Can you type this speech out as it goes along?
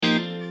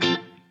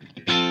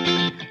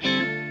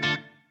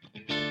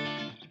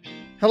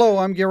Hello,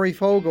 I'm Gary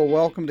Fogle.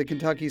 Welcome to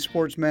Kentucky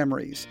Sports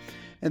Memories.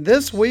 And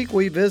this week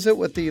we visit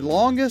with the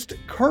longest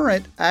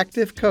current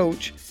active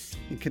coach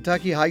in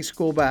Kentucky high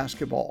school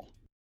basketball.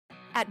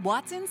 At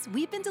Watson's,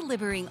 we've been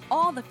delivering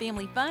all the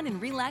family fun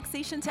and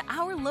relaxation to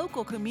our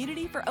local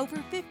community for over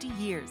 50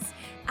 years.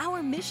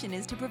 Our mission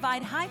is to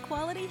provide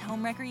high-quality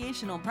home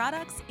recreational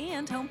products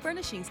and home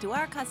furnishings to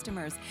our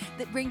customers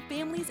that bring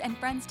families and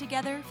friends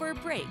together for a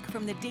break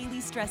from the daily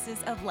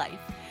stresses of life.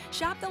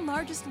 Shop the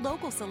largest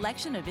local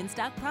selection of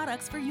in-stock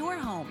products for your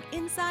home,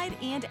 inside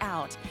and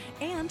out,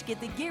 and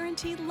get the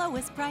guaranteed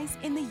lowest price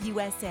in the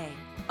USA.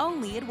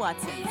 Only at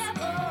Watson's. We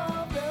have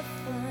all the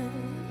fun.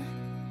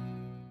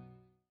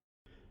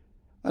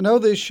 I know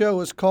this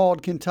show is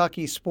called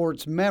Kentucky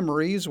Sports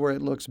Memories, where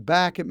it looks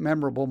back at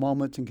memorable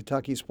moments in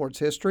Kentucky sports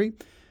history.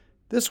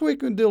 This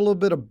week we're going to do a little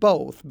bit of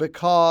both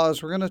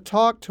because we're going to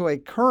talk to a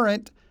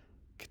current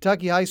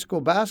Kentucky high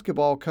school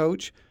basketball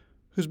coach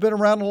who's been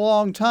around a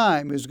long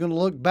time, who's going to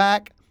look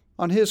back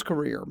on his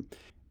career.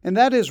 And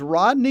that is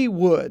Rodney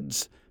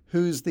Woods,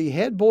 who's the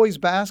head boys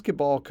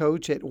basketball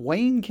coach at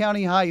Wayne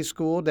County High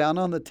School down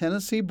on the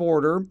Tennessee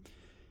border.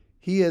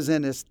 He is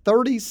in his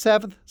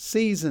 37th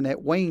season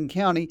at Wayne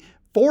County,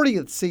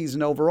 40th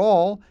season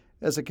overall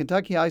as a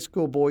Kentucky high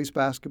school boys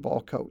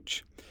basketball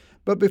coach.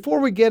 But before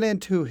we get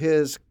into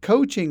his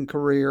coaching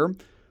career,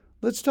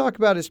 let's talk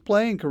about his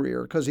playing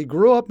career, because he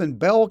grew up in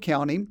Bell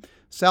County,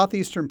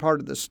 southeastern part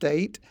of the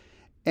state,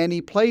 and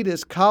he played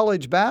his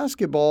college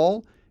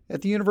basketball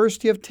at the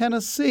University of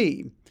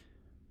Tennessee.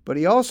 But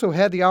he also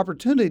had the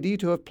opportunity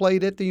to have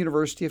played at the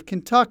University of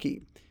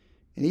Kentucky,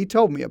 and he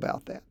told me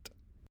about that.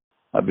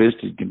 I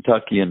visited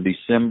Kentucky in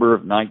December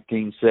of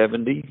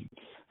 1970.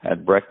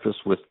 Had breakfast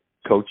with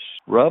Coach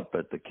Rupp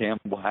at the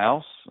Campbell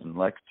House in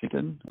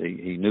Lexington.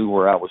 He knew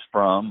where I was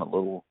from, a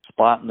little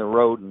spot in the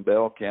road in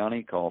Bell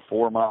County called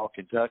 4 Mile,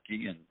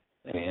 Kentucky.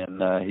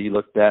 And he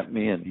looked at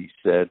me and he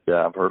said,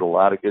 I've heard a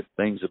lot of good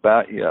things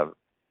about you,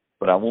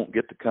 but I won't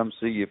get to come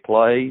see you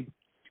play.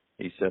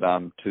 He said,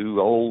 I'm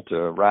too old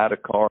to ride a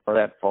car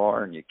that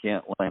far, and you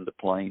can't land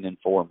a plane in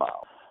 4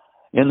 Mile.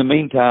 In the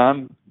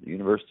meantime, the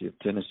University of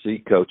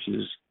Tennessee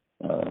coaches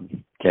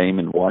came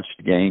and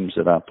watched games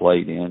that I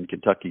played in.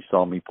 Kentucky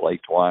saw me play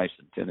twice,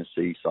 and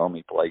Tennessee saw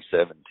me play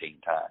 17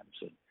 times.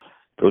 And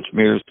Coach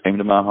Mears came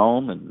to my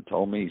home and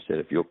told me, he said,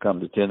 if you'll come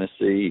to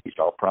Tennessee,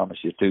 I'll promise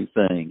you 2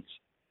 things.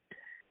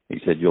 He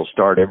said, you'll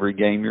start every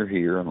game you're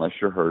here unless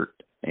you're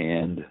hurt,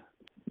 and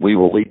we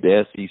will lead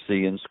the SEC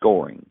in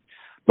scoring.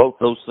 Both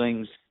those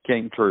things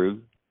came true.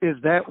 Is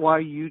that why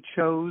you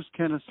chose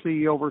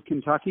Tennessee over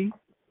Kentucky?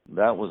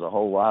 That was a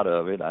whole lot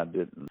of it.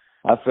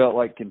 I felt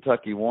like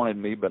Kentucky wanted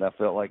me, but I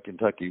felt like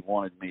Kentucky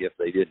wanted me if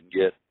they didn't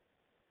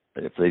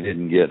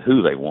get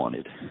who they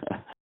wanted.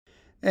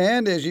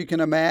 And as you can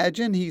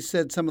imagine, he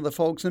said some of the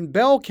folks in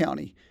Bell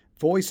County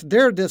voiced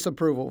their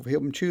disapproval of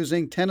him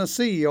choosing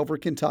Tennessee over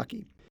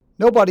Kentucky.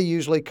 Nobody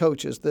usually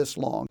coaches this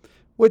long,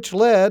 which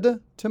led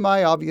to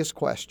my obvious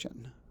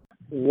question.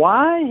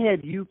 Why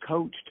had you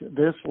coached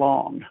this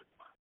long?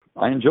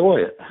 I enjoy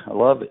it. I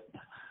love it.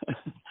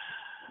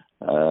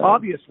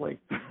 Obviously.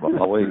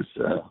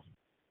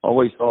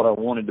 Always thought I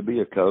wanted to be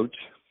a coach.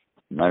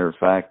 Matter of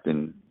fact,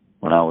 when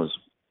I was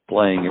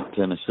playing at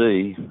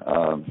Tennessee,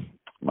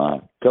 my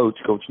coach,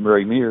 Coach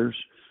Murray Mears,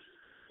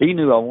 he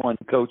knew I wanted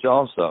to coach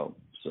also.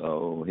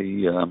 So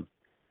he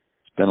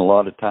spent a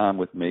lot of time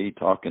with me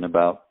talking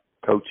about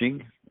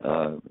coaching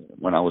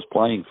when I was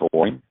playing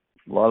for him.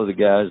 A lot of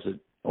the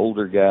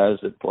older guys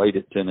that played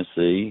at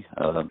Tennessee,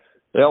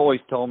 they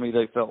always told me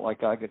they felt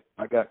like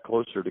I got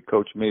closer to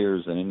Coach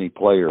Mears than any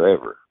player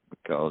ever,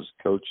 because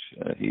Coach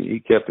he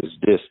kept his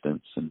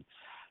distance. And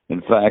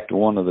in fact,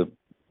 one of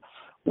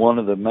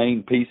the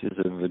main pieces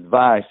of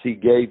advice he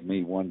gave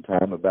me one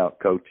time about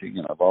coaching,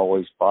 and I've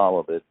always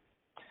followed it.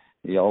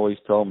 He always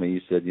told me,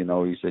 he said,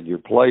 your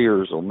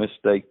players will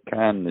mistake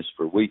kindness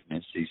for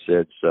weakness. He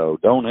said, so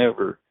don't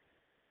ever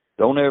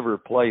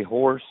play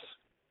horse,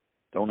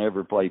 don't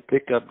ever play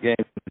pickup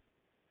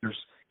games.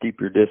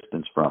 Keep your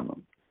distance from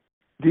them.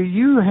 Do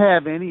you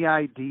have any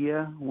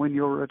idea when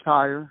you'll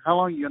retire? How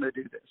long are you going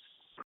to do this?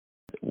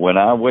 When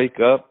I wake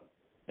up,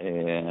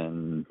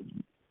 and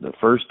the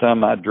first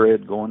time I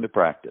dread going to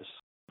practice.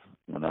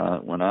 When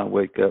I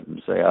wake up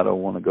and say, I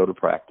don't want to go to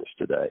practice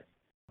today.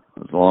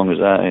 As long as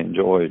I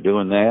enjoy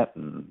doing that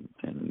and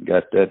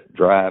got that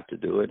drive to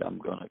do it, I'm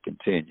going to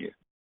continue.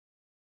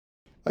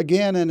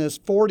 Again, in his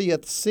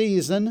 40th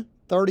season,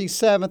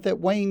 37th at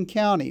Wayne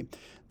County.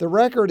 The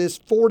record is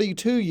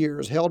 42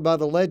 years, held by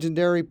the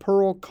legendary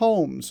Pearl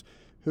Combs,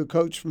 who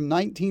coached from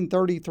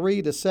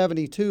 1933 to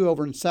 72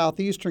 over in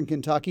southeastern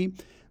Kentucky,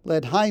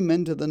 led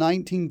Hyman to the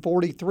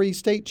 1943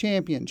 state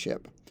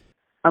championship.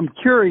 I'm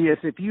curious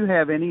if you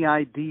have any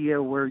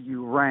idea where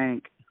you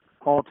rank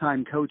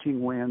all-time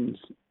coaching wins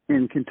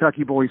in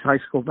Kentucky boys high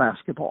school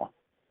basketball.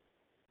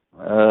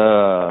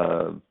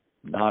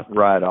 Not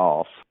right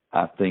off.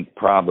 I think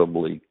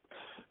probably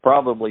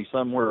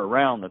somewhere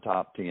around the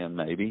top 10,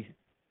 maybe.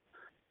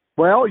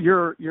 Well,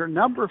 you're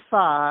number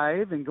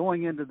 5, and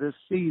going into this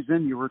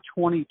season, you were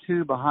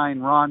 22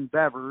 behind Ron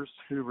Bevers,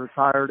 who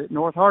retired at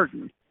North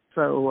Hardin.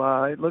 So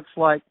it looks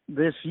like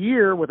this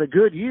year, with a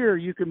good year,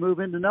 you can move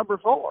into number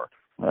 4.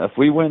 If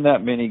we win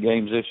that many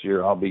games this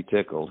year, I'll be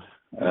tickled.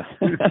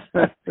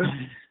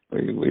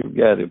 We've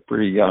got a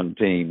pretty young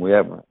team. We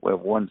have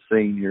one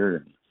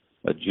senior,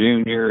 a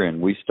junior, and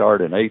we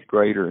start an 8th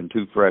grader and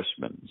 2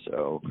 freshmen.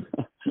 So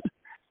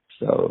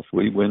if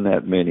we win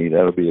that many,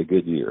 that'll be a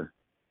good year.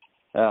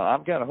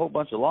 I've got a whole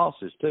bunch of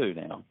losses too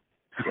now.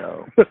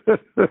 So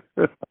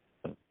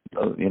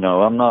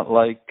I'm not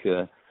like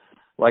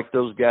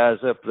those guys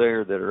up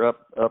there that are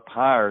up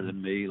higher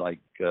than me, like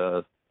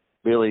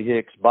Billy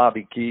Hicks,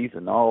 Bobby Keith,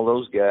 and all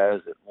those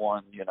guys that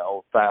won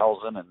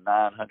 1,000 and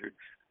 900.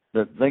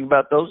 The thing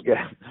about those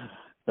guys,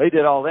 they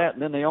did all that,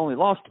 and then they only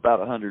lost about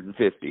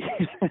 150.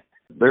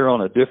 They're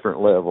on a different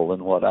level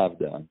than what I've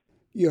done.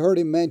 You heard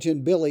him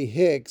mention Billy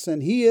Hicks,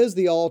 and he is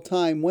the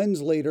all-time wins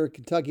leader in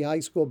Kentucky high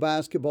school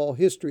basketball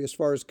history as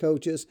far as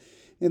coaches,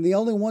 and the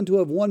only one to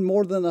have won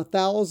more than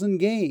 1,000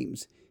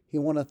 games. He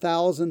won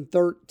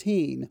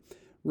 1,013.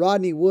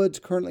 Rodney Woods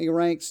currently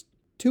ranks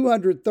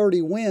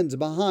 230 wins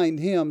behind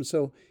him,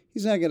 so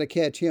he's not going to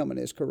catch him in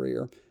his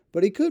career.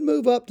 But he could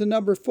move up to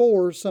number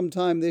 4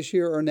 sometime this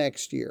year or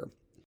next year.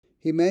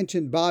 He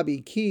mentioned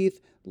Bobby Keith,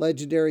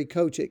 legendary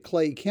coach at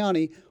Clay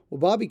County. Well,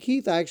 Bobby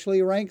Keith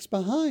actually ranks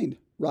behind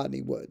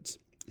Rodney Woods.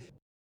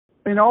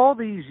 In all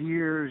these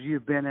years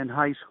you've been in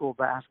high school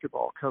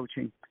basketball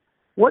coaching,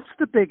 what's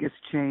the biggest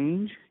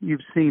change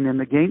you've seen in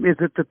the game? Is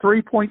it the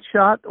three-point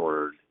shot,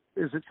 or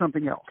is it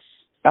something else?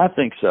 I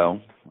think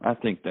so. I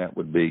think that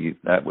would be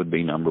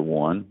number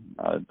one.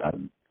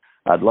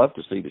 I'd love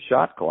to see the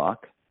shot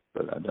clock,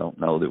 but I don't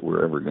know that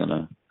we're ever going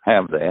to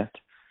have that.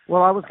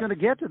 Well, I was going to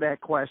get to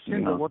that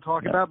question, but we'll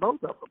talk about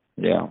both of them.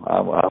 Yeah,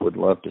 I would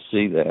love to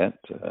see that.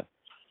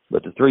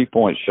 But the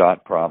three-point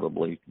shot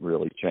probably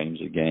really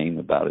changed the game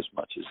about as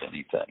much as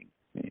anything.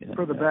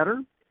 For the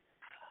better?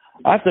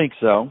 I think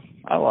so.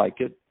 I like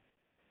it.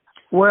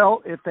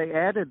 Well, if they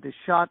added the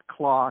shot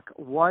clock,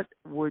 what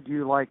would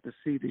you like to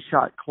see the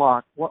shot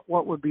clock?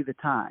 What would be the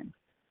time?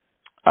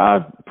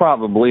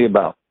 Probably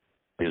about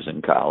as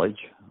in college.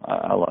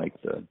 I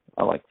like the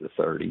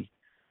 30.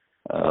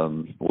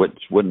 Which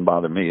wouldn't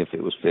bother me if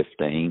it was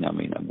 15. I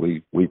mean,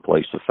 we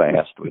play so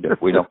fast, we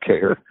don't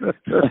care.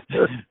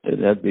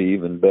 That'd be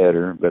even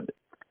better. But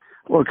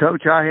well,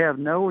 Coach, I have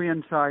no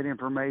inside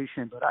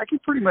information, but I can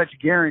pretty much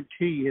guarantee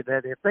you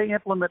that if they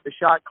implement the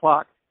shot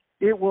clock,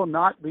 it will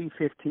not be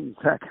 15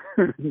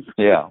 seconds.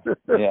 yeah.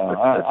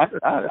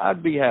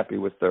 I'd be happy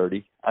with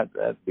 30.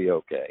 That'd be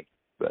okay.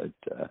 But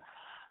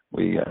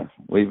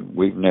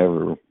we've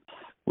never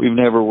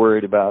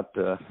worried about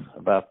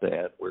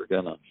that. We're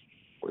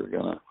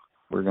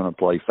gonna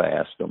play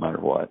fast no matter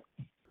what.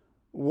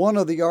 One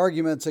of the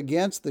arguments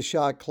against the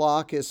shot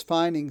clock is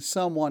finding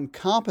someone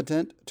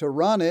competent to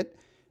run it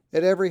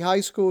at every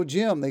high school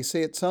gym. They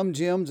say at some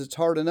gyms it's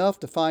hard enough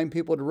to find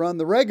people to run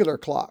the regular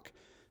clock.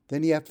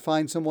 Then you have to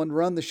find someone to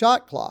run the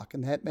shot clock,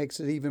 and that makes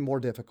it even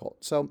more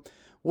difficult. So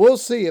we'll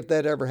see if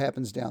that ever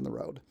happens down the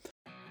road.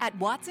 At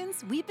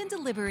Watson's, we've been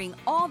delivering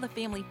all the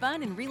family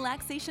fun and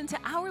relaxation to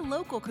our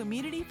local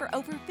community for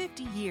over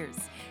 50 years.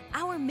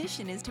 Our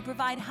mission is to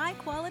provide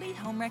high-quality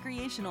home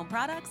recreational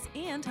products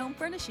and home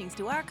furnishings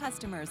to our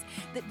customers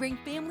that bring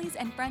families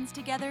and friends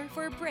together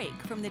for a break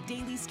from the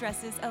daily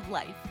stresses of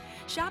life.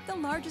 Shop the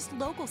largest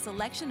local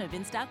selection of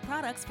in-stock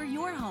products for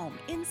your home,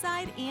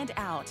 inside and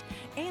out,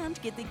 and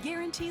get the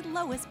guaranteed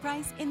lowest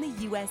price in the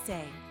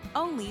USA.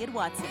 Only at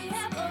Watson's. We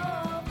have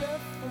all the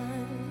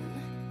fun.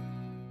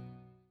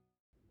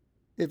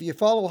 If you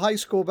follow high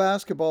school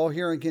basketball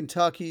here in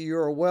Kentucky, you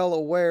are well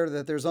aware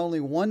that there's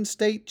only one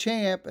state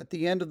champ at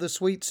the end of the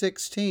Sweet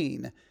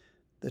 16.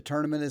 The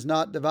tournament is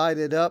not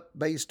divided up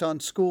based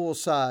on school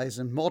size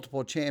and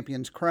multiple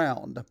champions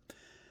crowned.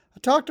 I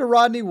talked to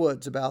Rodney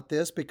Woods about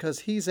this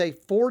because he's a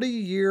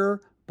 40-year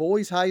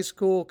boys high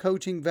school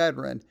coaching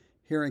veteran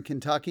here in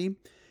Kentucky,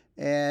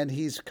 and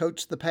he's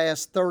coached the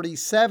past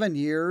 37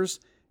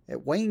 years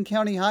at Wayne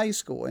County High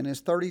School in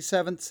his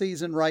 37th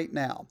season right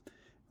now.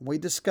 We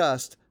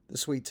discussed the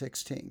Sweet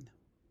 16.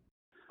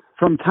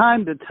 From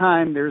time to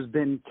time, there's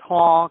been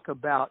talk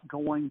about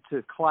going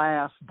to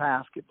class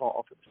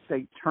basketball for the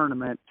state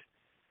tournament,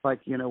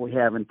 like, we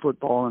have in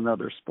football and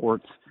other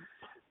sports.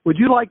 Would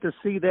you like to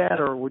see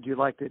that, or would you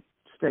like to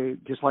stay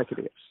just like it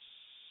is?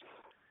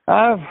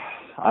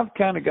 I've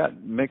kind of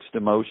got mixed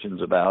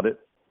emotions about it.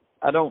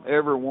 I don't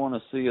ever want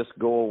to see us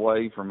go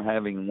away from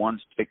having one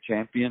state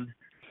champion.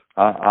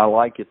 I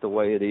like it the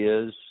way it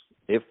is.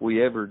 If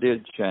we ever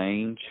did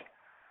change,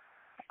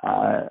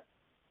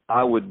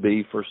 I would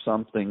be for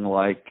something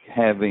like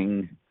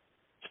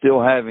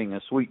still having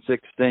a Sweet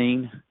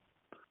 16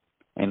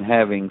 and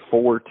having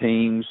 4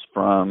 teams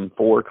from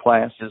 4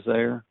 classes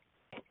there.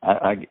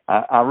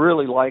 I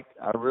really like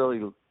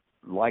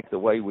the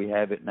way we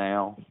have it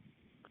now.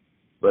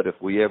 But if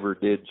we ever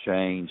did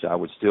change, I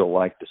would still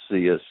like to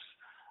see us.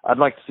 I'd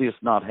like to see us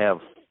not have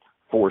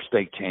 4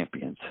 state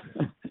champions.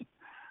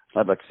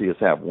 I'd like to see us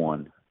have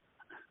one.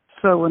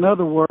 So in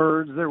other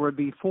words, there would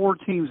be 4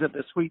 teams at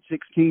the Sweet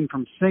 16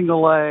 from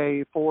single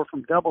A, 4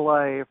 from double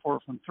A, 4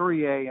 from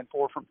 3A, and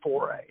 4 from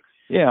 4A.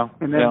 Yeah.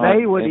 And then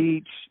they would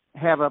each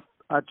have a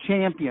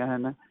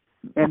champion,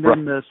 and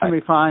then the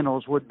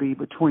semifinals would be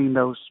between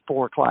those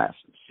 4 classes.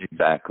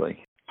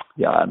 Exactly.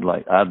 Yeah,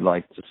 I'd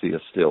like to see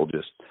us still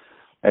just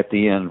at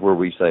the end where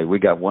we say we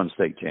got one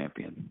state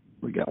champion.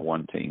 We got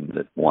one team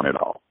that won it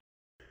all.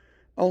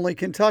 Only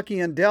Kentucky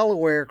and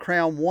Delaware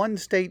crown one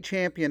state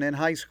champion in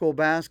high school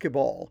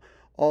basketball.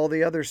 All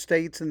the other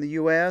states in the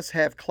U.S.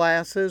 have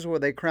classes where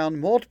they crown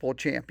multiple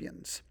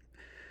champions.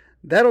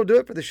 That'll do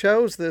it for the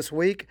shows this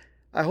week.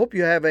 I hope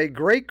you have a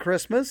great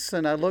Christmas,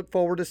 and I look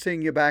forward to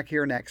seeing you back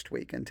here next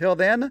week. Until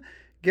then,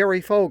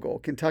 Gary Fogle,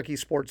 Kentucky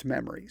Sports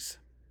Memories.